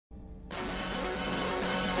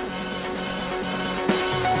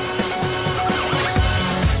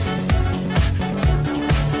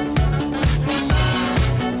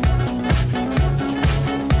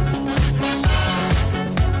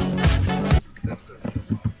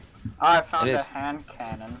I found a hand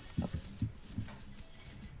cannon.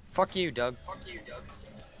 Fuck you, Doug.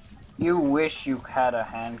 You wish you had a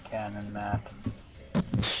hand cannon, Matt.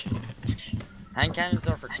 Hand cannons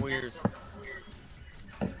are for queers.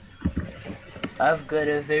 I've got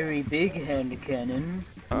a very big hand cannon.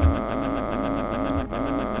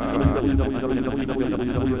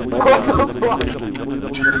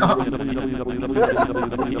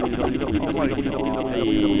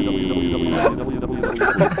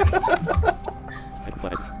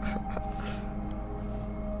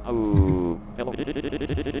 Oh, hello.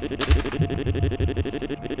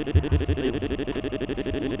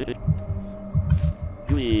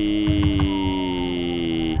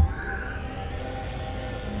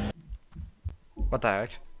 What the heck?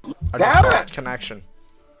 I Damn just it! lost connection.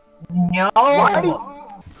 No!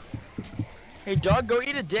 Hey, Doug, go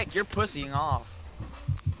eat a dick. You're pussying off.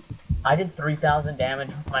 I did 3,000 damage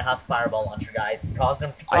with my Husk Fireball launcher, guys. Caused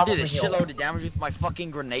him to I did a probably heal shitload once. of damage with my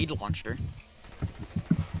fucking grenade launcher.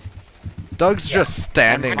 Doug's just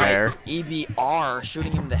standing My there. EBR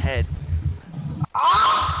shooting him in the head.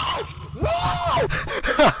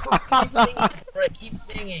 Keep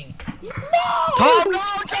singing. Tom, no!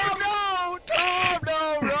 Tom, no! Tom,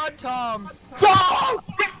 no! Run, Tom!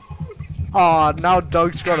 Aw, now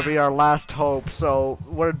Doug's gonna be our last hope, so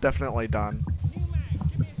we're definitely done.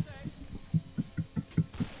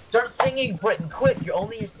 Start singing, Britton, quick!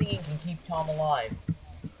 Only your singing can keep Tom alive.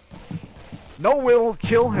 No, we'll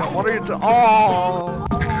kill him. What are you doing? Oh!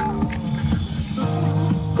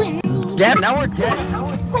 Damn, now we're dead.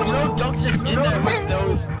 You know, Doug's just in there with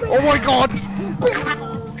those. Oh my god!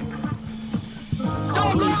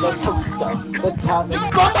 Let's have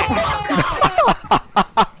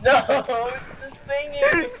No, it's the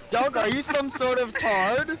singing! Doug, are you some sort of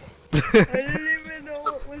tard? I didn't even know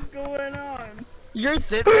what was going on. You're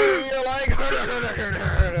sitting there and you're like,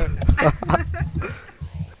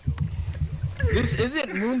 This isn't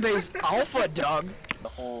Moonbase ALPHA, Doug. The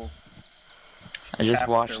whole. I just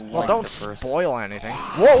watched Chapter Well, one. don't the first. spoil anything.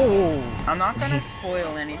 Whoa! I'm not gonna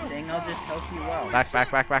spoil anything, I'll just help you out.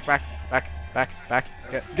 Back.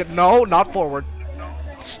 Get, no, not forward.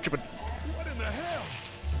 Stupid.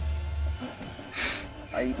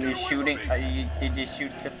 Are you shooting? Did you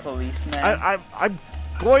shoot the policeman? I'm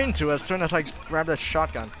going to as soon as I grab that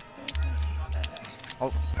shotgun.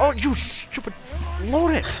 Oh, you stupid! Load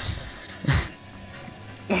it!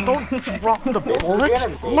 Don't drop the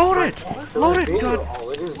bullet! Load it! Load it, God! All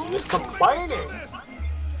it is just complaining.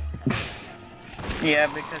 Yeah,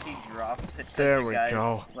 because he drops it. There we guy's,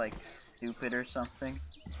 go. Like stupid or something.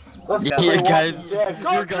 Let's Yeah, play guys, Walking Dead. you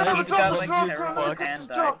God guys damn it, He's got like God terrible damn it, hand-eye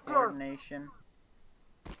God damn it. coordination.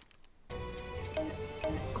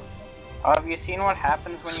 Have you seen what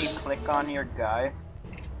happens when you click on your guy?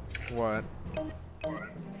 What?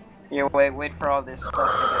 Yeah, wait for all this stuff to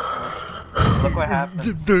get finished. Look what happens.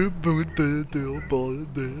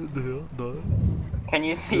 Can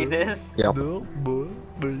you see this? Yep.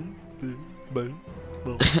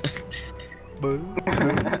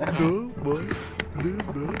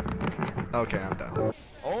 Okay, I'm done.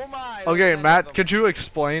 Oh my! Okay, Matt, could you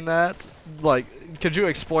explain that? Like, could you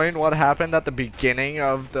explain what happened at the beginning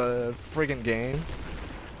of the friggin' game?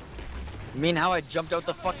 You mean how I jumped out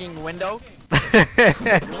the fucking window?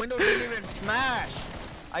 The window didn't even smash!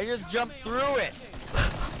 I just jumped through it!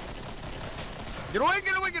 Get away,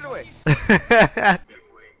 get away, get away!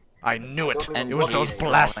 I knew it! And It was those please,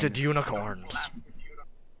 blasted darlings. unicorns.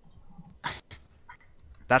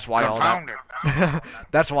 That's why all Confounded. that.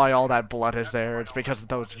 That's why all that blood is there. It's because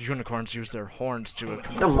those unicorns use their horns to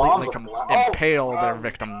mom's completely a bla- impale their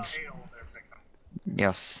victims.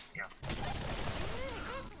 Yes.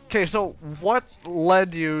 Okay, so what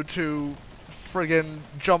led you to friggin'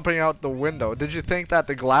 jumping out the window? Did you think that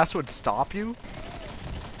the glass would stop you?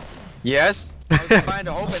 Yes? I was trying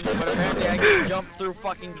to open it, but apparently I can jump through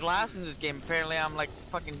fucking glass in this game. Apparently I'm like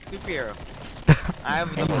fucking superhero. I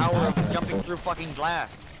have the power of jumping through fucking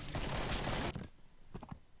glass.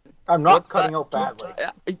 I'm not What's cutting that? out badly.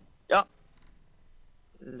 Yeah.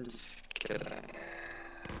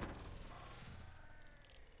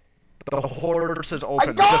 The horse is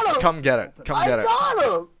open. got Just him! come get it. Come get I it. got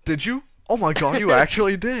him! Did you? Oh my god, you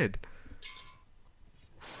actually did.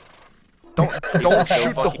 Don't So shoot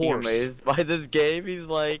the fucking horse. amazed by this game. He's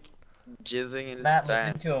like jizzing in his Matt, listen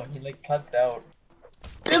pants. to him. He like cuts out.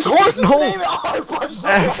 His horse is No. named I punched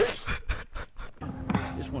the horse!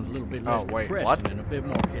 This one's a little bit Oh, less wait, depressing what? and a bit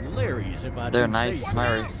more hilarious if I They're do nice. say so. My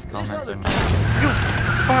racist comments are nice. You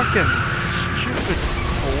fucking stupid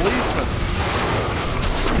policeman.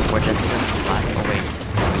 We're just gonna fly away.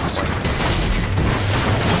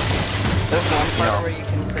 There's one part where you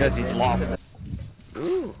can because save he's it. lawful.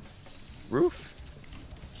 Ooh. Roof.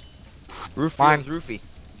 Roof Mine. feels roofy.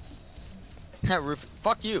 Roof.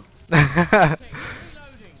 Fuck you. I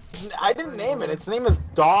didn't name it. Its name is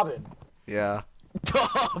Dobbin. Yeah.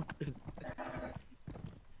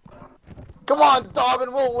 Come on,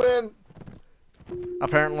 Dobbin, we'll win.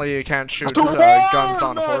 Apparently you can't shoot To guns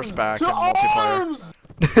on arms, horseback to in multiplayer.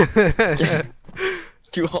 arms!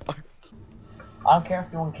 Too hard. I don't care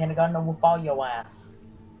if you're in kindergarten or whoop all your ass.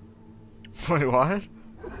 Wait, what?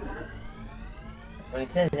 That's what he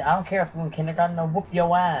says. I don't care if you're in kindergarten or whoop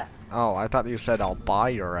your ass. Oh, I thought you said I'll buy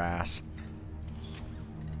your ass.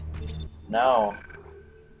 No.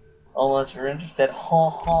 Unless you're interested. Ha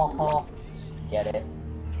ha ha. Get it?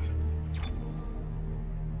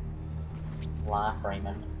 Laugh,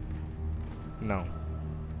 Raymond. No.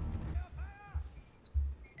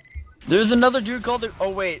 There's another dude called the. Oh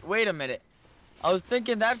wait a minute. I was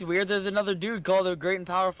thinking that's weird. There's another dude called the Great and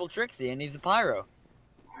Powerful Trixie, and he's a pyro.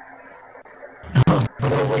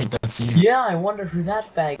 Wait, that's you. Yeah, I wonder who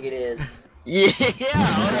that faggot is. Yeah,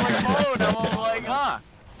 I was like, I'm like, huh?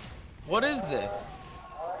 What is this?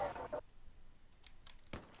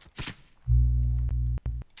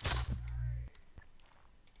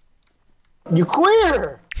 You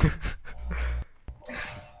queer!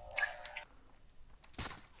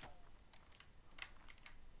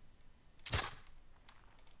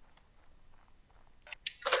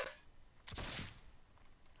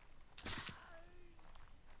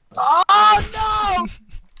 Oh no!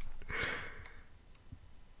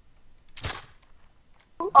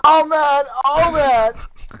 Oh man! Oh man!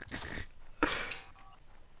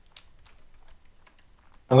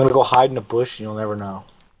 I'm gonna go hide in a bush and you'll never know.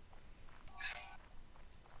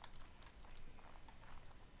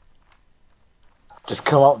 Just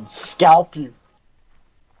come out and scalp you.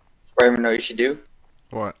 Right, you know what you should do?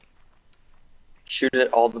 What? Shoot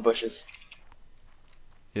at all the bushes.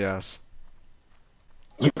 Yes.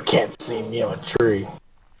 You can't see me on a tree.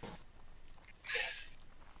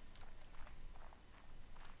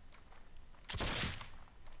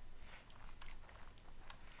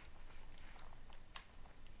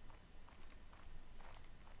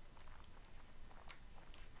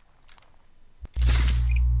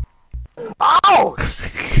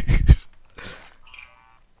 Ouch!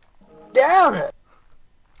 Damn it!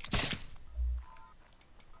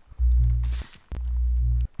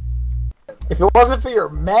 If it wasn't for your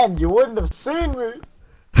men, you wouldn't have seen me.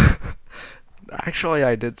 Actually,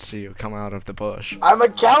 I did see you come out of the bush. I'm a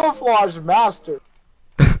camouflage master.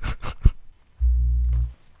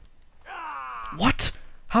 What?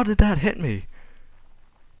 How did that hit me?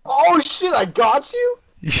 Oh shit, I got you?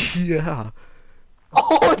 Yeah.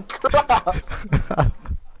 Holy crap!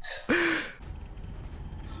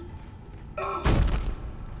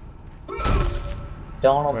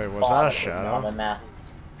 Donald's Wait, was that a father shadow? not a math.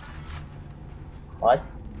 What?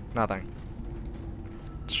 Nothing.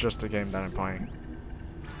 It's just a game that I'm playing.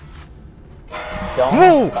 Donald's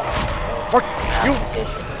Whoa! father was Fuck a you!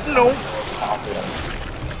 mathematician. No!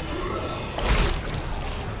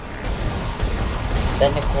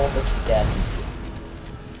 Then Nicole was dead.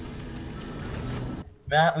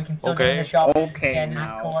 Matt, we can still get in the shop. We should Okay, stand in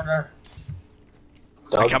now. this corner.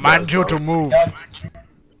 I command you to move! Doug,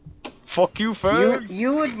 Fuck you, You Fergs.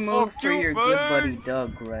 you would move Fuck for you, your good buddy Fergs.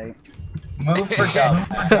 Doug, right? move for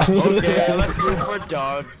Doug. Okay, let's move for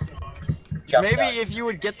Doug. Just Maybe Doug. if you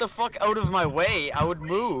would get the fuck out of my way, I would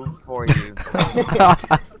move for you.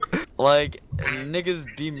 Like, niggas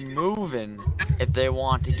be moving if they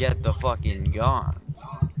want to get the fucking guns.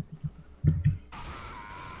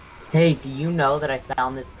 Hey, do you know that I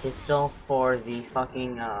found this pistol for the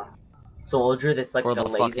fucking soldier that's like For the the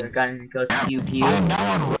laser fucking- gun and goes pew pew?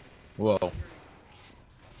 Whoa.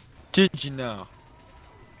 Did you know?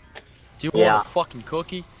 Do you Yeah. want a fucking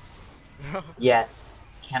cookie? Yes.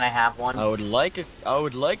 Can I have one? I would like a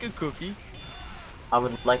cookie. I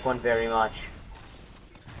would like one very much.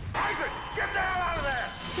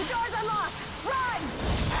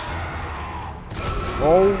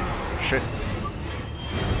 Oh, shit.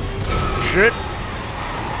 Shit!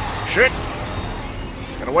 Shit!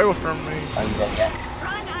 Get away from me! Are you dead yet?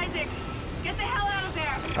 Run, Isaac! Get the hell out of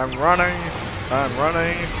there! I'm running! I'm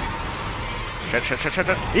running! Shit, shit, shit, shit,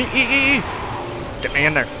 shit! E! Get me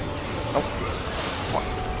in there! Oh, fuck.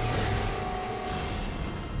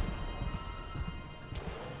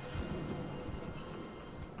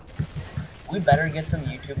 We better get some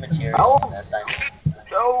YouTube material Oh. on this.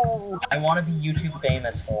 No! I want to be YouTube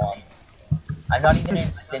famous for once. I'm not even in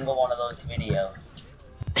a single one of those videos.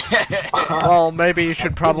 Well, maybe you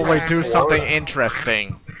should probably do something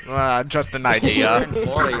interesting. Just an idea.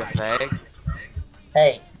 Boy, you fag.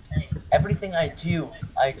 Hey, everything I do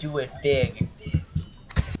it big.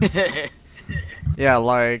 Yeah,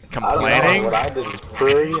 like I don't know, complaining. what I did is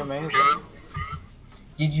pretty amazing.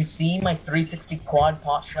 Did you see my 360 quad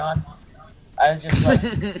pot shots? I was just like,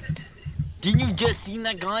 Didn't you just see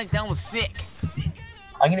that, guys? That was sick.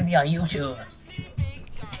 I'm gonna be on YouTube.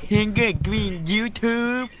 I'm gonna be on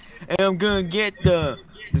YouTube, and I'm gonna get the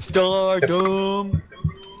stardom.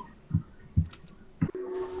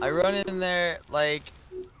 I run in there like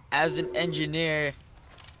as an engineer,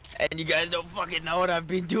 and you guys don't fucking know it. I've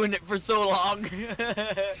been doing it for so long.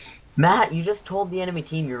 Matt, you just told the enemy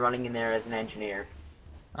team you're running in there as an engineer.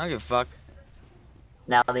 I don't give a fuck.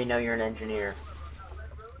 Now they know you're an engineer.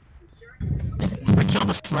 I killed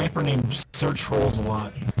a sniper named Search Trolls a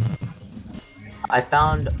lot. I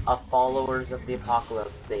found a followers of the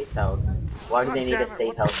apocalypse safe house. Why do they need a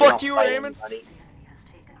safe house? Fuck They you, don't fight Raymond. anybody.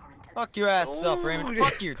 Fuck your ass up, Raymond.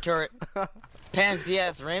 Fuck your turret. Pansy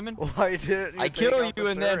ass, Raymond. Why didn't you I take kill out you the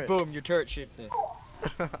and then turret? boom, your turret shoots in.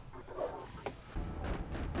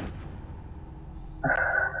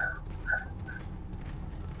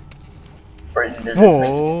 Britain, does this make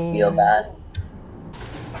you feel bad?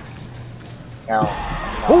 No.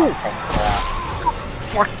 Oh! Thanks for that.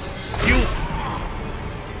 Fuck you!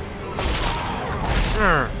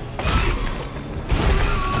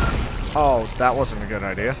 Oh, that wasn't a good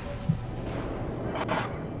idea.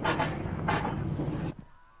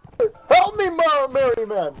 Help me, merry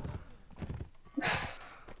man!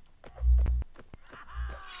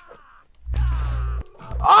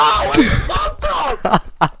 Oh, where did you come from?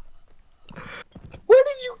 Where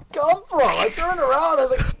did you come from? I turned around, I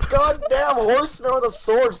was like, goddamn horseman with a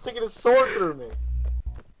sword sticking his sword through me.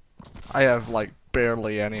 I have like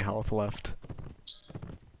barely any health left.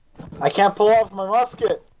 I can't pull off my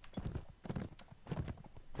musket.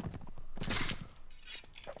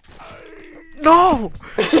 No!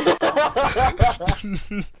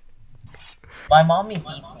 My mommy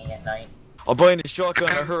beats me at night. I'm buying a shotgun.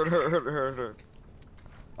 I hurt.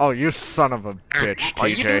 Oh, you son of a bitch, Are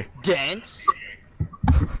you TJ. gonna dance?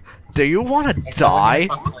 Do you want to Is die?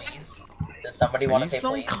 somebody say please? Does somebody Are want you to say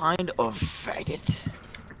some please? kind of faggot?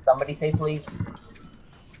 Somebody say please.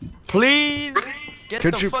 Please get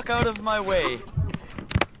Could the you- fuck out of my way.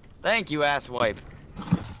 Thank you, asswipe.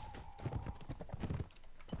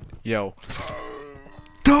 Yo.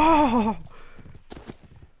 Oh!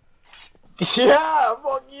 Yeah,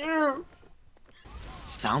 fuck you.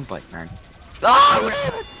 Soundbite, man. Ah,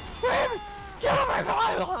 Raven! Get on my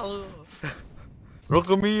file! Look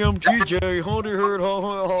at me, I'm TJ. Hold your head, hold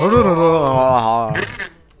it,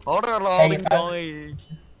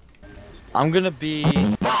 I'm gonna be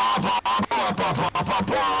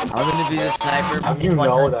the sniper. You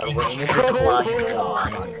know that,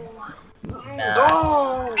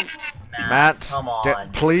 Matt, Matt, come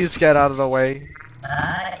on. please get out of the way.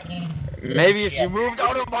 Matt, Maybe if you moved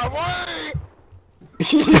out of my way.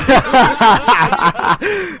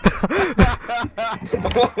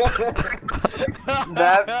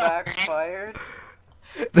 That backfired.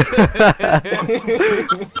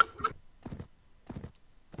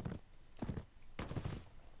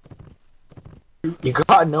 You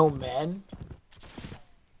got no men?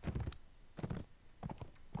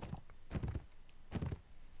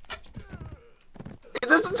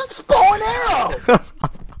 It's a bow and arrow!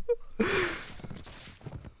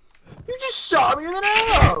 You just shot me with an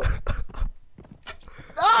arrow!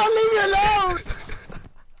 Oh, leave me alone!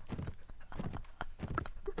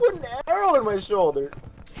 You put an arrow in my shoulder.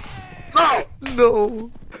 No!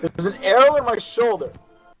 No. There's an arrow in my shoulder.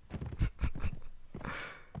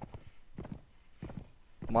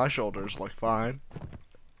 My shoulders look fine.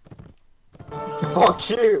 Fuck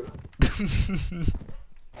you!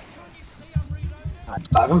 I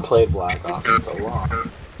haven't played Black Ops in so long.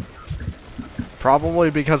 Probably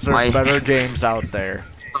because there's better games out there.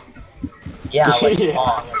 Yeah, like,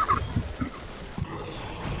 Yeah.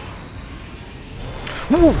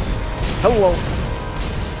 Woo! Hello.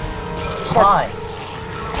 Hi.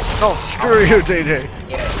 No, screw you, JJ.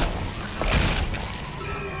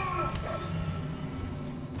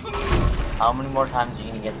 How many more times are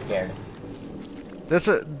you gonna get scared? This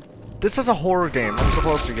is a horror game. I'm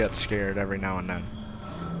supposed to get scared every now and then.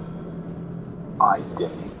 I did.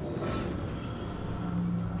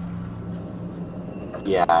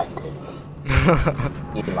 Yeah, I did.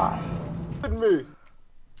 He lies. Me.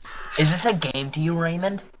 Is this a game to you,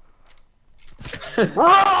 Raymond?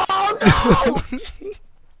 Oh no!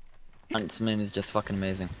 Huntsman is just fucking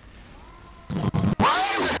amazing.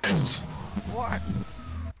 What?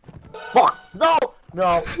 Fuck! No!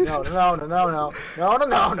 No, no, no, no, no, no, no, no,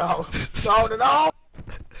 no, no, no, no, no!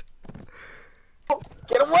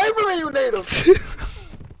 Get away from me, you native!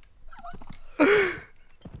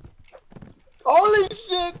 Holy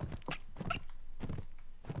shit!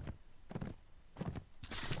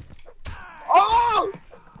 Oh!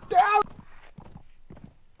 Damn!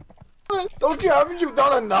 Don't you, haven't you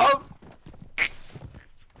done enough?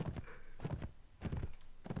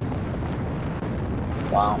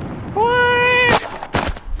 Wow.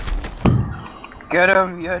 Get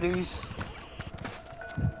him, Yetis.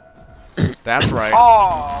 That's right.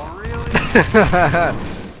 Oh, really?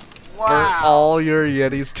 Burn Wow. all your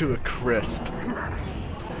Yetis to a crisp.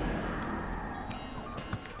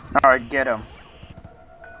 Alright, get him.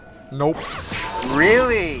 Nope.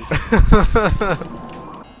 Really?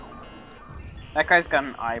 That guy's got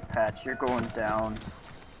an eye patch. You're going down.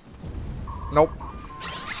 Nope.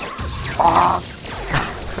 Oh.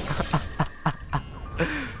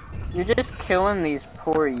 You're just killing these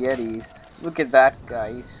poor Yetis. Look at that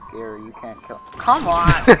guy. He's scary. You can't kill him. Come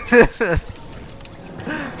on!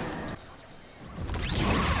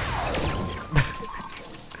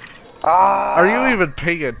 Are you even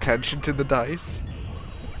paying attention to the dice?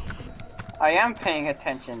 I am paying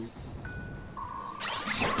attention.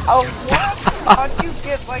 Oh, what? How'd you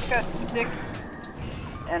get like a 6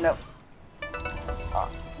 and a...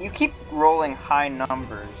 you keep rolling high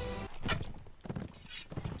numbers.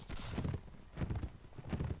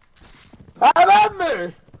 Have at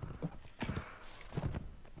me!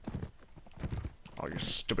 Oh, you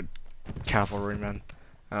stupid cavalryman.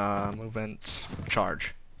 Movement,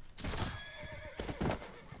 charge.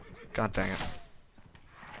 God dang it.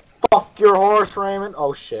 Fuck your horse, Raymond.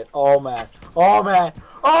 Oh shit. Oh man. Oh man.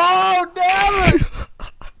 Oh damn it!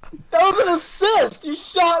 That was an assist! You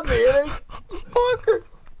shot me, you fucker!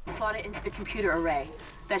 Slot it into the computer array.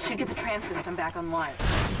 That should get the tram system back online.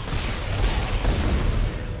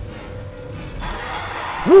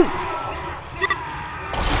 Woo!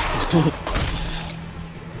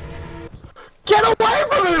 Get away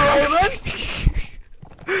from me, Raymond!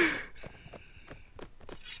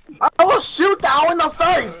 I will shoot thou in the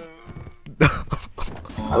face!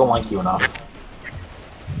 I don't like you enough.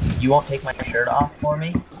 You won't take my shirt off for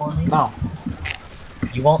me? No.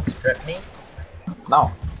 You won't strip me?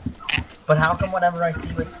 No. But how come whenever I see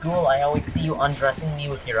you at school, I always see you undressing me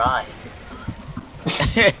with your eyes?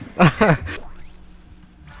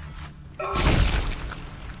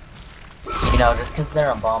 You know, just because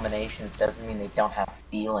they're abominations doesn't mean they don't have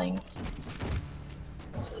feelings.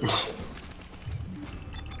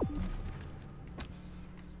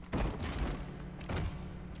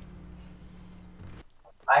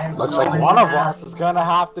 Looks like one of us is gonna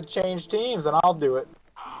have to change teams, and I'll do it.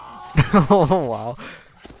 Oh wow.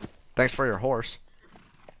 Thanks for your horse.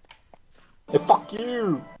 Hey, fuck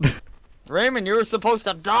you! Raymond, you were supposed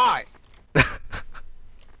to die!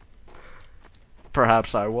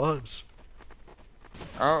 Perhaps I was.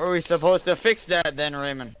 Are we supposed to fix that then,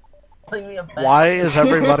 Raymond? Why is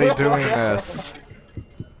everybody doing this?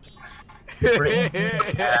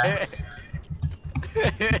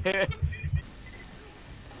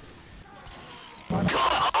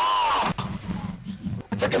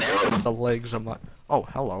 The legs of my... Oh,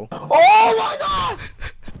 hello. Oh my god!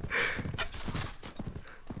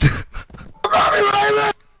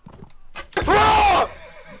 Raymond! Ah!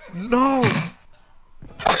 No!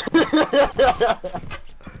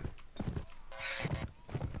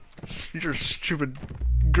 Your stupid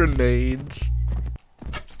grenades.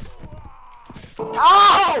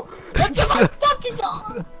 Ow! It's in my fucking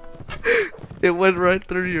eye! It went right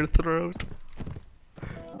through your throat.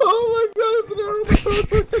 Oh my god, it's an arrow in the throat.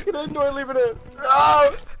 Do I take it in? Do I leave it in?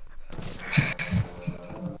 No!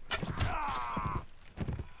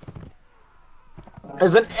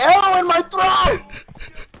 There's an arrow in my throat!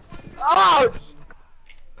 Ouch!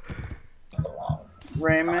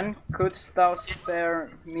 Raymond, couldst thou spare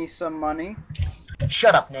me some money?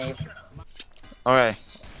 Shut up, Nave. Okay.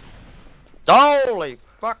 Holy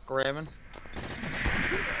fuck, Raymond.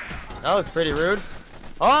 That was pretty rude.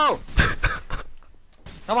 Oh!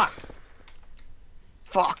 Come on.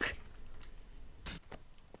 Fuck.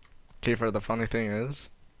 Kiefer, the funny thing is,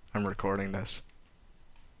 I'm recording this.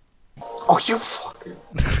 Oh, you fucker.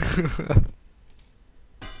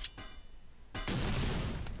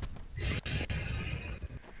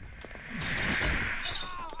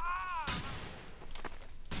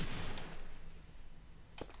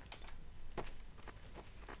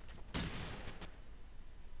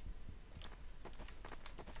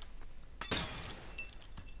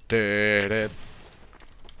 Did it.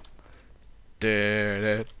 Did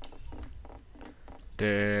it.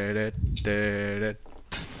 Did it. Did it.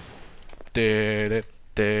 Oh!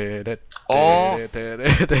 I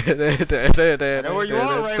know where you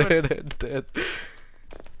are, Raymond.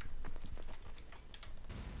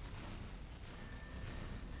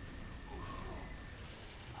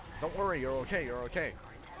 Don't worry, you're okay, you're okay.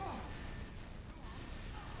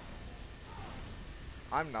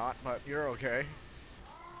 I'm not, but you're okay.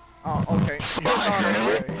 Oh, okay. You're not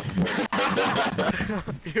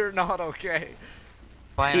okay. You're not okay.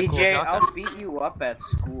 DJ, I'll beat you up at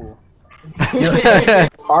school.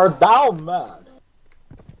 Art thou mad?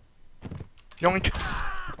 Yoink.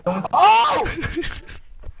 Oh!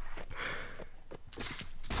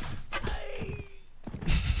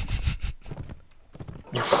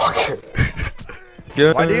 You fucker.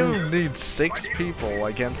 Why do you need 6 people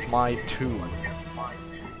against my 2?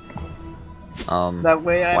 That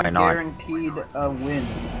way I'm why not? guaranteed a win.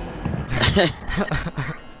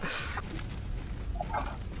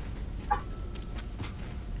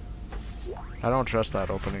 I don't trust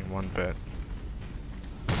that opening one bit.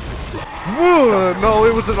 Whoa, no,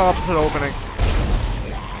 it was an opposite opening.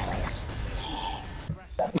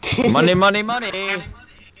 Money, money, money!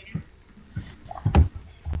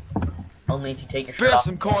 Only if you take your Spare shirt off.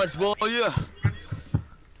 some coins, will you?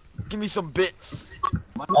 Give me some bits.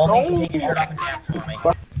 Only if you take your shirt off and dance for me.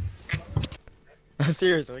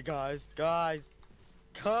 Seriously, guys. Guys.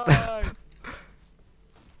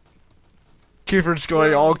 Kiefer's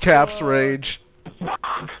going all caps rage. Hey,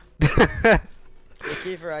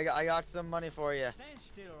 Kiefer, I got some money for you. Stand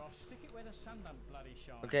still or I'll stick it where the sun don't bloody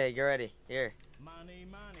shine. Okay, get ready. Here. Money,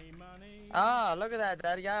 money, money. Ah, look at that.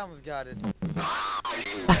 That guy almost got it.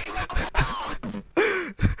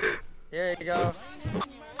 Here you go.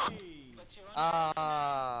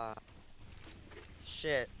 Ah.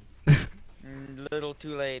 Shit. Little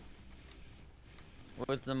too late.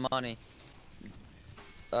 Where's the money?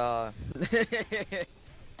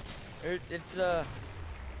 It's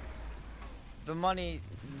the money.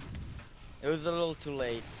 It was a little too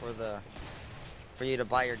late for you to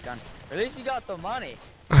buy your gun. At least you got the money,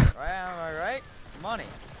 right? Am I right? Money.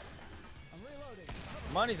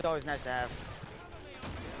 Money's always nice to have.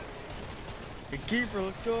 Hey, Kiefer,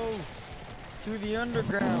 let's go to the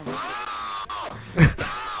underground.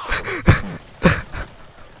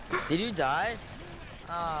 Did you die?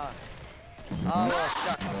 Oh well,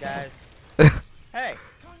 shucks, guys. Hey,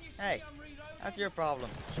 that's your problem.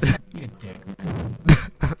 You dick.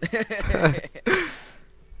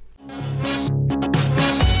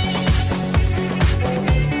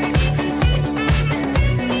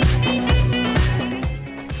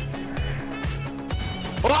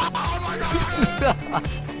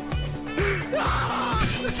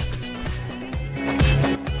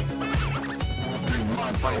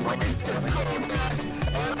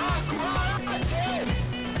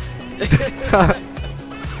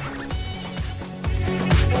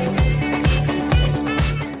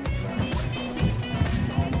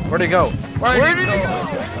 Where'd he go? Where did he go?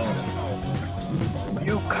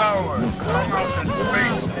 You coward! Come out and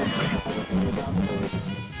face me!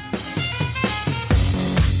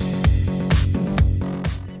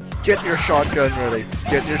 Get your shotgun ready.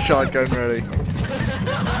 Get your shotgun ready.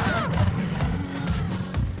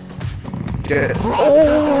 Get.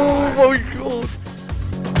 Oh my god!